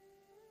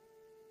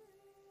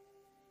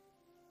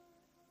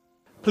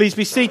Please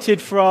be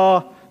seated for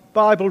our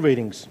Bible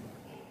readings.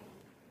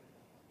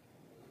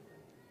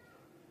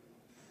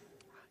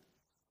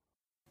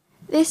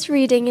 This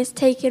reading is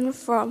taken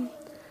from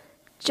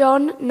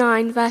John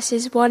 9,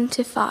 verses 1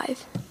 to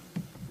 5.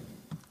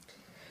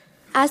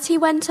 As he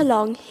went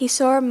along, he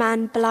saw a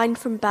man blind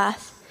from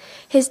birth.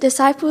 His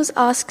disciples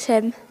asked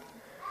him,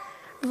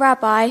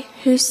 "Rabbi,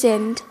 who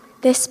sinned,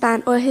 this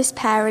man or his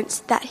parents,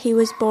 that he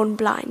was born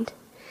blind?"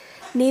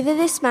 "Neither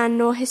this man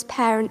nor his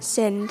parents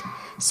sinned,"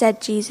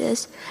 said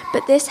Jesus,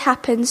 "but this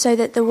happened so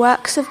that the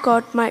works of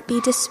God might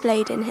be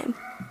displayed in him.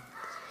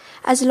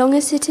 As long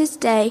as it is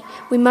day,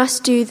 we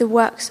must do the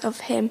works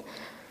of him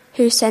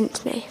who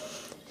sent me.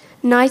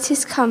 Night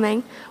is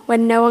coming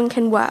when no one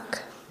can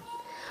work.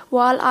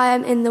 While I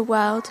am in the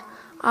world,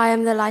 I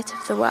am the light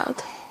of the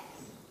world."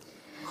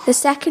 The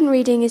second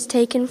reading is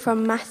taken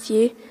from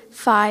Matthew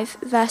 5,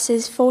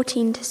 verses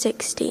 14 to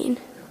 16.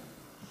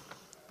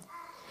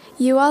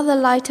 "You are the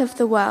light of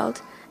the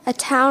world. A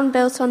town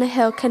built on a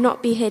hill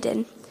cannot be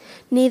hidden.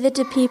 Neither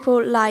do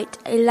people light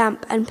a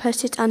lamp and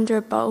put it under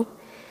a bowl.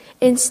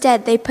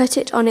 Instead, they put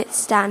it on its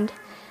stand,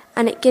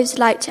 and it gives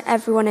light to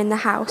everyone in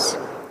the house.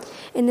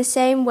 In the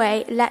same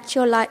way, let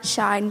your light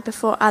shine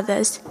before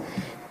others,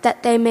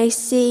 that they may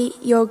see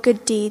your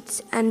good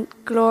deeds and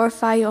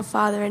glorify your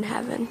Father in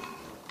heaven."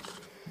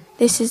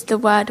 This is the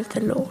word of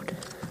the Lord.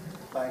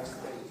 Thanks.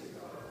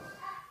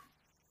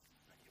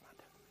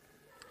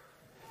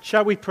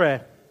 Shall we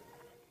pray?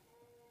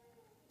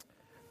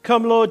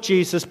 Come, Lord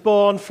Jesus,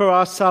 born for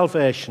our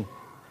salvation.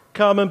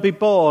 Come and be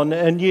born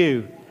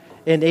anew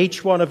in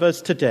each one of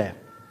us today.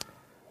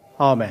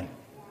 Amen.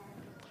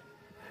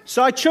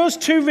 So I chose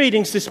two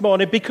readings this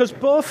morning because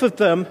both of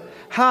them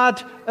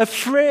had a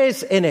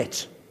phrase in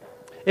it.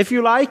 If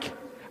you like,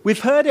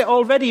 we've heard it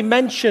already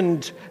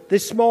mentioned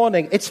this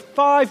morning. It's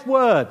 5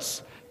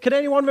 words. Can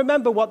anyone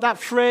remember what that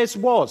phrase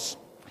was?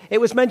 It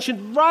was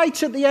mentioned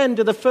right at the end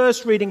of the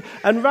first reading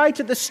and right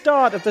at the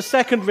start of the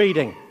second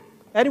reading.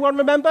 Anyone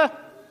remember?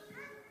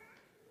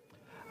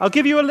 I'll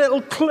give you a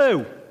little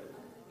clue.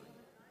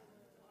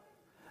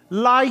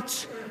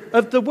 Light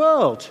of the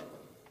world.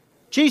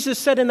 Jesus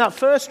said in that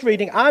first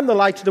reading, "I'm the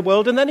light of the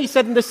world," and then he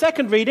said in the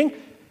second reading,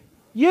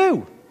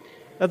 "You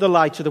are the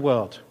light of the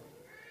world."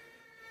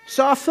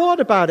 So I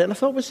thought about it, and I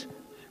thought, was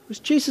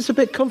Jesus a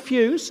bit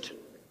confused?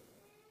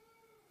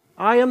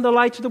 I am the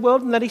light of the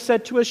world, and then he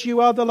said to us,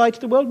 "You are the light of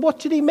the world." What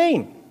did he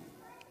mean?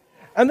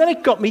 And then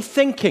it got me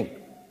thinking.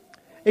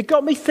 It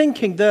got me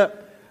thinking that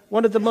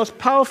one of the most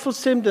powerful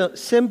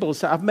symbols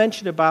that I've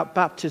mentioned about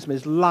baptism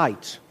is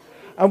light.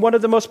 And one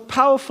of the most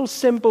powerful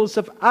symbols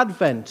of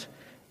Advent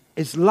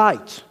is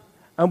light.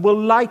 And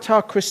we'll light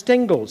our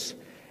Christingles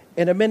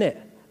in a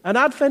minute. And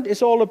Advent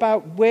is all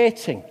about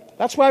waiting.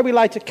 That's why we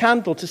light a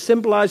candle, to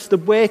symbolize the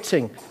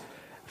waiting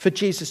for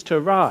Jesus to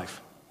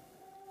arrive.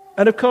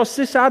 And of course,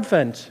 this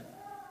Advent,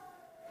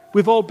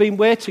 we've all been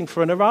waiting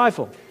for an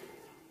arrival.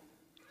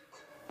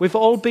 We've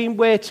all been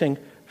waiting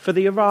for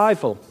the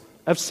arrival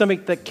of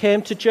something that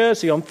came to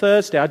Jersey on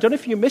Thursday. I don't know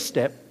if you missed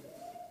it,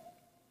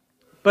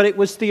 but it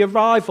was the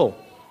arrival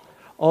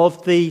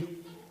of the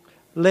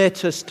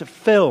latest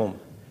film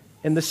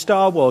in the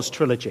Star Wars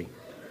trilogy.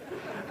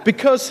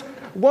 Because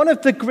one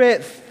of the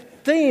great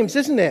themes,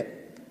 isn't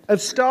it,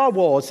 of Star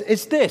Wars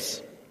is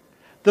this: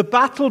 the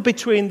battle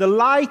between the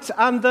light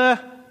and the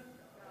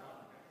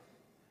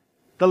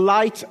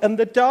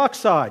dark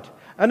side.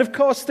 And of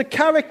course, the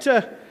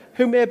character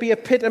who maybe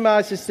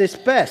epitomizes this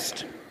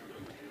best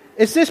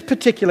is this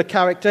particular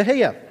character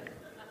here.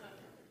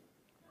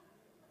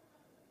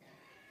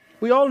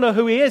 We all know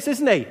who he is,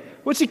 isn't he?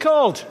 What's he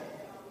called?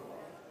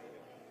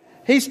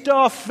 He's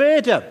Darth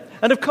Vader.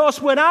 And of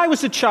course, when I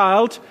was a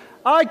child,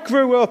 I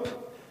grew up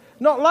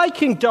not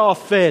liking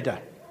Darth Vader,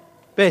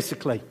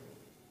 basically.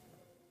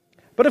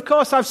 But of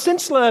course, I've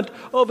since learned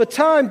over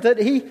time that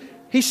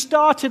he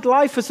started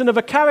life as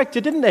another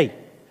character, didn't he?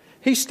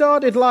 He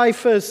started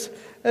life as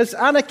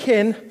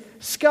Anakin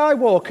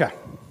Skywalker.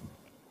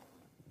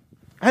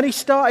 And he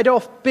started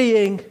off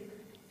being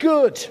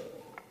good.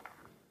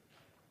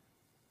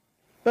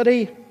 But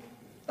he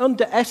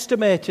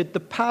underestimated the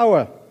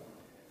power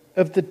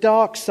of the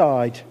dark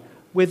side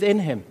within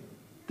him.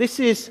 This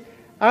is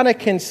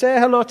Anakin. Say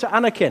hello to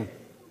Anakin.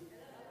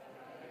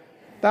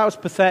 That was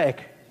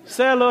pathetic.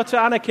 Say hello to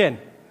Anakin.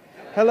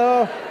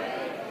 Hello.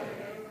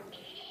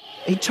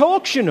 He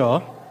talks, you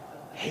know.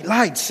 He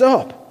lights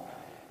up.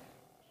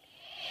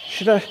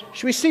 Should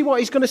we see what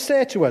he's going to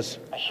say to us?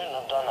 I shouldn't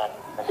have done that.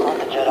 It's not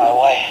the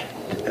Jedi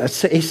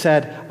way. He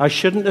said, "I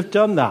shouldn't have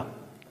done that.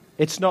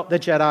 It's not the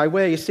Jedi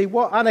way." You see,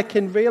 what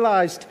Anakin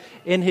realized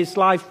in his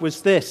life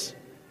was this: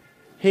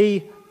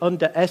 he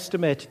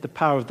underestimated the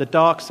power of the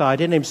dark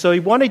side in him. So he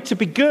wanted to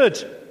be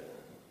good,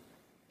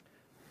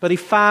 but he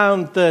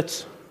found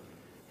that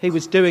he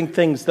was doing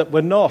things that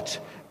were not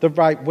the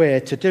right way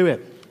to do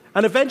it.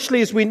 And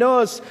eventually, as we know,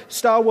 as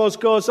Star Wars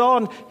goes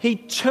on, he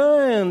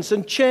turns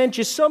and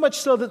changes so much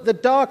so that the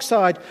dark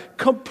side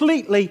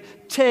completely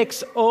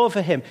takes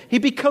over him. He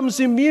becomes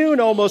immune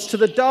almost to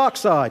the dark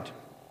side.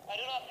 I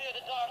do not fear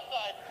the dark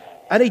side.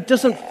 And he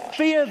doesn't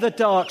fear the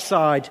dark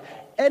side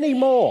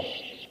anymore.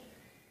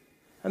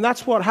 And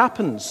that's what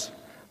happens.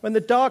 When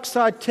the dark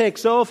side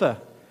takes over,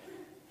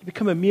 you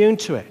become immune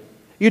to it.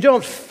 You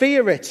don't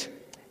fear it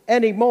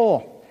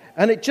anymore.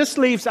 And it just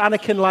leaves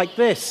Anakin like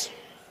this,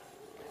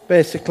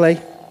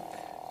 basically.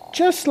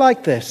 Just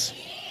like this.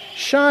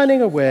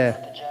 Shining away.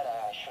 The Jedi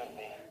I should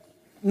be.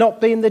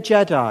 Not being the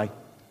Jedi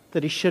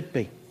that he should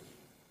be.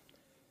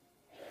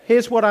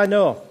 Here's what I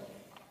know.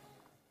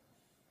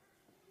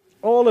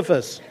 All of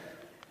us,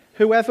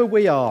 whoever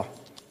we are,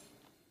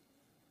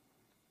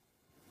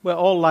 we're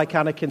all like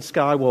Anakin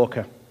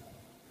Skywalker.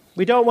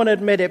 We don't want to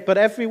admit it, but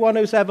everyone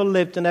who's ever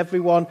lived and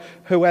everyone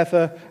who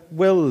ever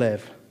will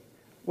live,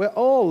 we're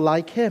all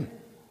like him.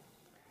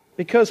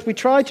 Because we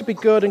try to be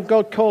good and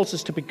God calls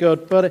us to be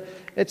good, but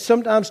it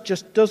sometimes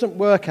just doesn't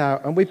work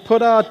out and we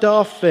put our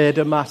Darth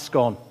Vader mask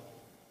on.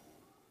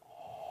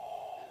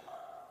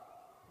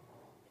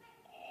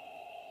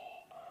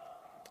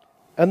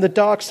 And the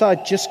dark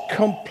side just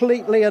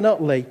completely and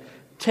utterly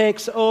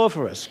takes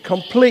over us.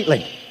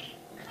 Completely.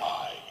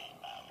 I am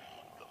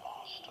the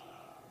master.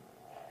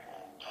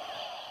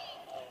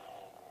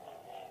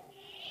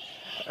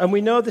 And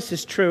we know this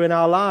is true in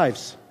our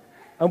lives.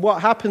 And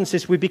what happens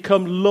is we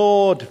become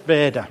Lord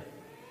Vader.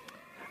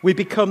 We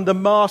become the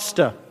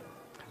master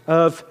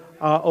of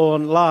our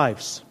own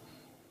lives.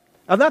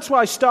 And that's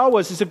why Star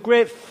Wars is a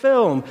great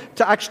film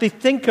to actually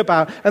think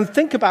about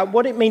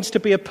what it means to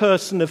be a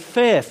person of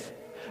faith.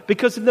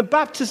 Because in the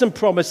baptism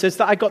promises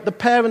that I got the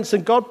parents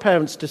and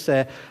godparents to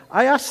say,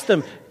 I asked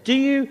them, do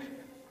you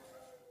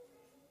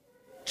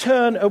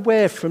turn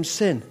away from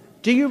sin?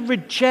 Do you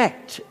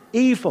reject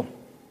evil?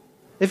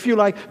 If you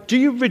like, do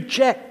you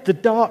reject the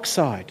dark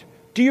side?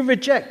 Do you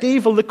reject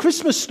evil? The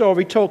Christmas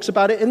story talks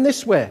about it in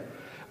this way.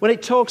 When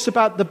it talks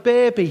about the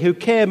baby who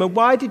came, and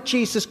why did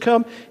Jesus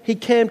come? He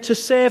came to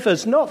save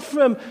us, not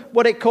from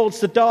what it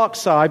calls the dark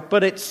side,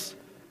 but it's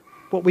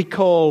what we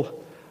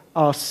call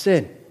our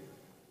sin.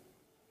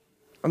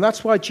 And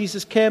that's why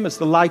Jesus came as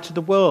the light of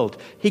the world.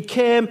 He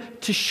came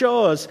to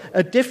show us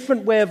a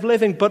different way of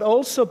living, but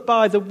also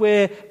by the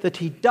way that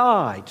he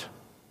died.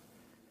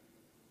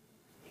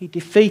 He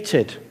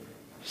defeated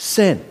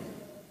sin.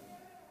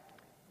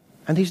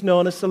 And he's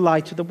known as the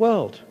light of the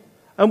world.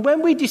 And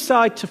when we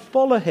decide to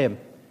follow him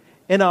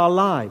in our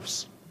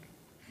lives,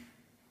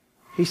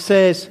 he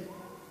says,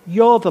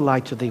 you're the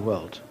light of the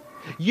world.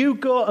 You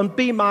go and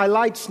be my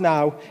lights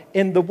now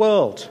in the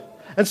world.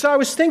 And so I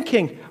was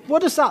thinking,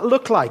 what does that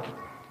look like?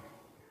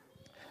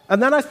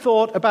 And then I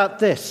thought about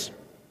this.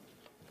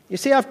 You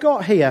see, I've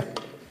got here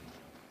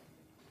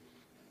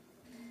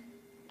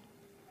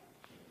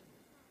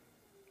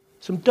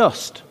some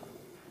dust.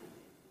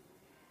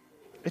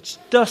 It's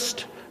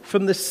dust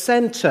from the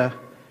center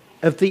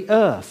of the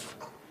earth.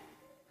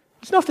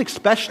 There's nothing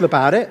special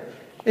about it.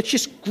 It's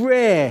just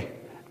grey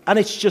and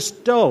it's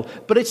just dull.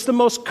 But it's the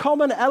most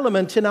common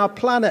element in our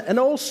planet, and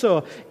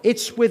also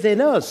it's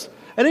within us.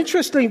 And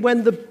interestingly,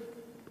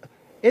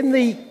 in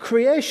the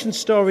creation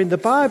story in the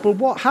Bible,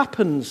 what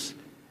happens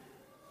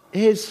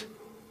is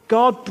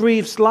God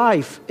breathes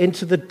life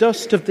into the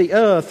dust of the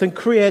earth and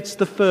creates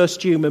the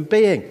first human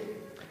being.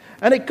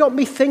 And it got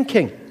me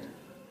thinking,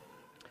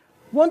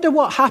 wonder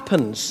what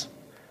happens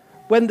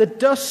when the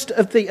dust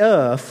of the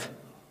earth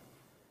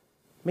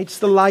meets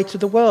the light of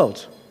the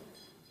world.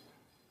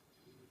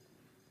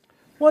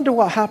 Wonder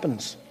what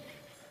happens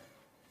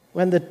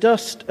when the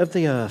dust of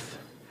the earth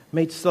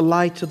meets the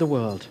light of the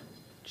world. Do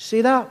you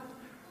see that?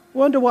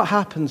 Wonder what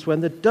happens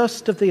when the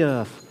dust of the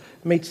earth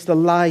meets the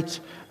light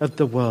of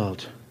the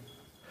world.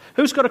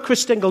 Who's got a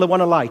Christingle they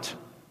want a light?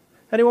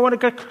 Anyone want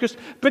to get a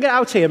bring it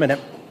out here a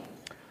minute.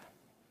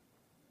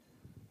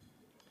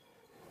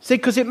 See,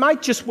 because it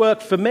might just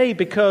work for me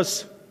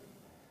because,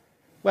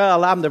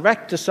 well, I'm the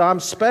rector, so I'm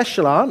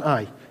special, aren't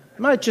I? It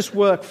might just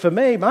work for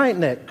me,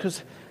 mightn't it?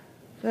 Because,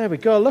 there we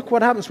go. Look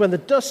what happens when the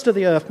dust of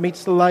the earth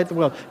meets the light of the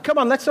world. Come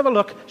on, let's have a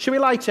look. Shall we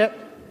light it?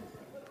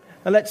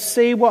 And let's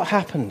see what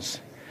happens.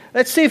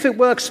 Let's see if it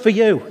works for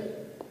you.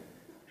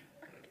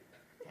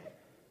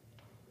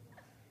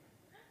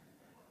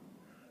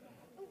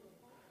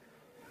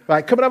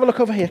 Right, come and have a look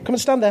over here. Come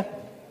and stand there.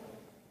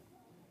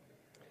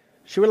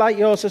 Shall we light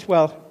yours as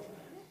well?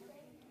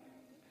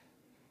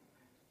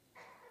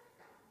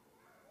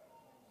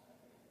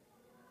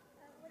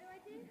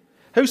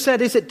 Who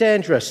said, is it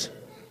dangerous?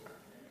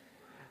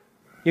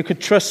 You can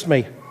trust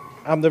me.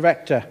 I'm the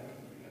rector.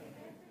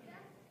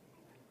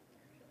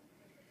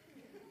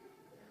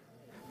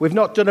 We've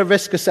not done a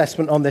risk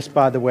assessment on this,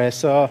 by the way,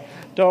 so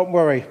don't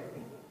worry.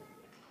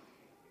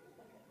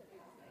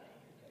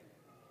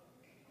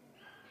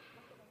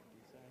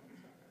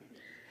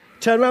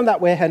 Turn around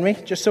that way, Henry,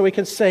 just so we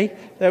can see.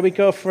 There we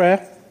go,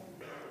 Freya.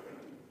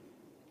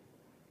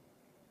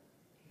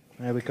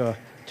 There we go.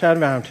 Turn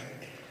around.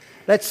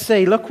 Let's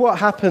see. Look what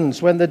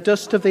happens when the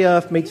dust of the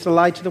earth meets the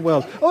light of the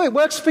world. Oh, it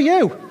works for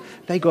you.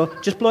 There you go.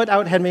 Just blow it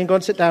out, Henry, and go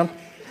and sit down.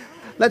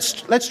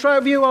 Let's try it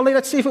with you, Ollie.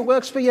 Let's see if it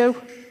works for you.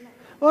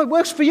 Oh, it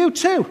works for you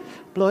too.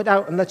 Blow it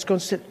out and let's go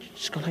and sit.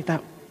 Just go like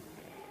that.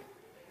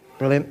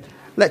 Brilliant.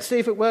 Let's see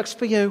if it works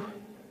for you.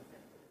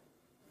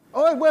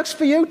 Oh, it works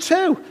for you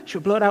too.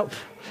 Should we blow it out?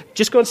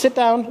 Just go and sit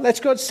down. Let's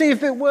go and see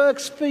if it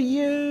works for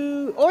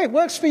you. Oh, it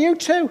works for you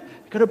too.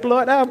 You've got to blow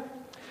it out.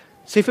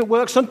 See if it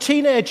works on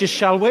teenagers,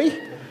 shall we?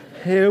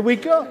 Here we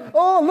go.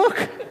 Oh,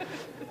 look.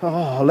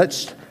 Oh,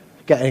 let's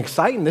get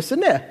exciting, this,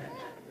 isn't it?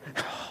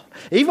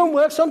 Even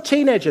works on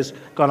teenagers.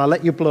 Go on, I'll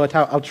let you blow it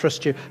out. I'll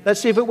trust you. Let's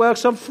see if it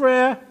works on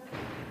Freya.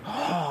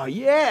 Oh,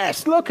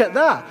 yes, look at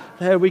that.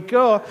 There we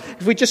go.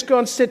 If we just go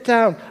and sit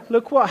down,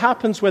 look what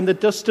happens when the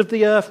dust of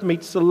the earth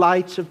meets the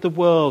light of the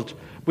world.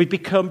 We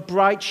become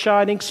bright,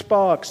 shining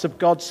sparks of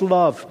God's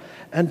love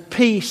and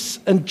peace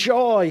and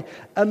joy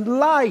and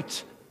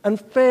light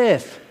and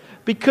faith.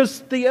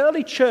 Because the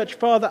early church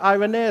father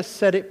Irenaeus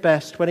said it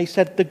best when he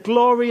said, the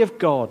glory of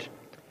God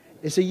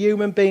is a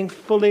human being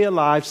fully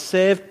alive,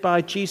 saved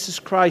by Jesus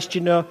Christ.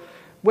 You know,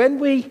 when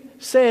we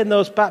say in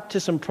those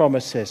baptism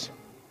promises,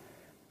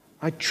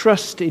 I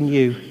trust in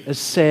you as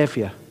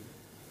Saviour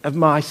of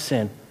my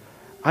sin.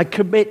 I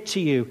commit to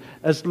you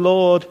as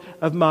Lord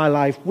of my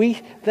life.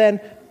 We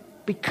then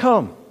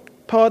become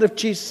part of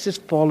Jesus'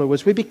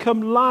 followers. We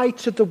become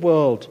light of the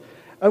world.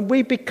 And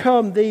we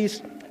become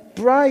these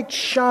bright,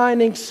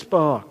 shining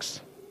sparks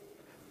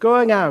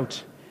going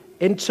out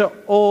into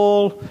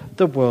all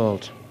the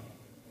world.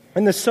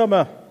 In the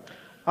summer,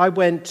 I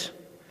went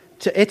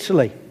to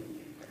Italy.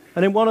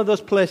 And in one of those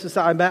places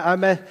that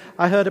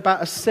I heard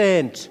about a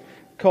saint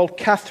called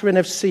Catherine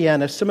of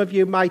Siena. Some of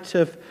you might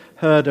have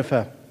heard of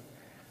her.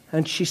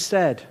 And she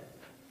said,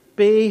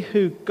 be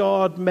who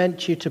God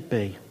meant you to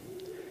be,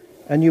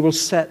 and you will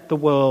set the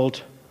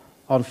world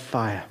on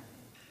fire.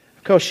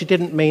 Of course, she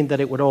didn't mean that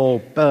it would all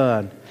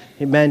burn.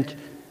 It meant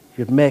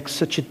you'd make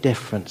such a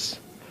difference.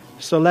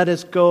 So let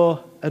us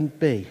go and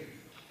be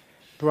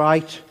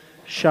bright,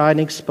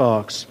 shining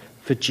sparks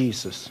for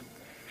Jesus,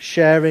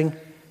 sharing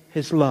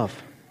his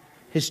love,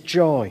 his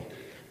joy,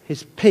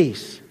 his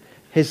peace,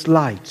 his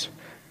light,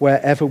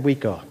 wherever we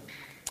go.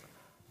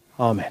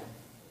 Amen.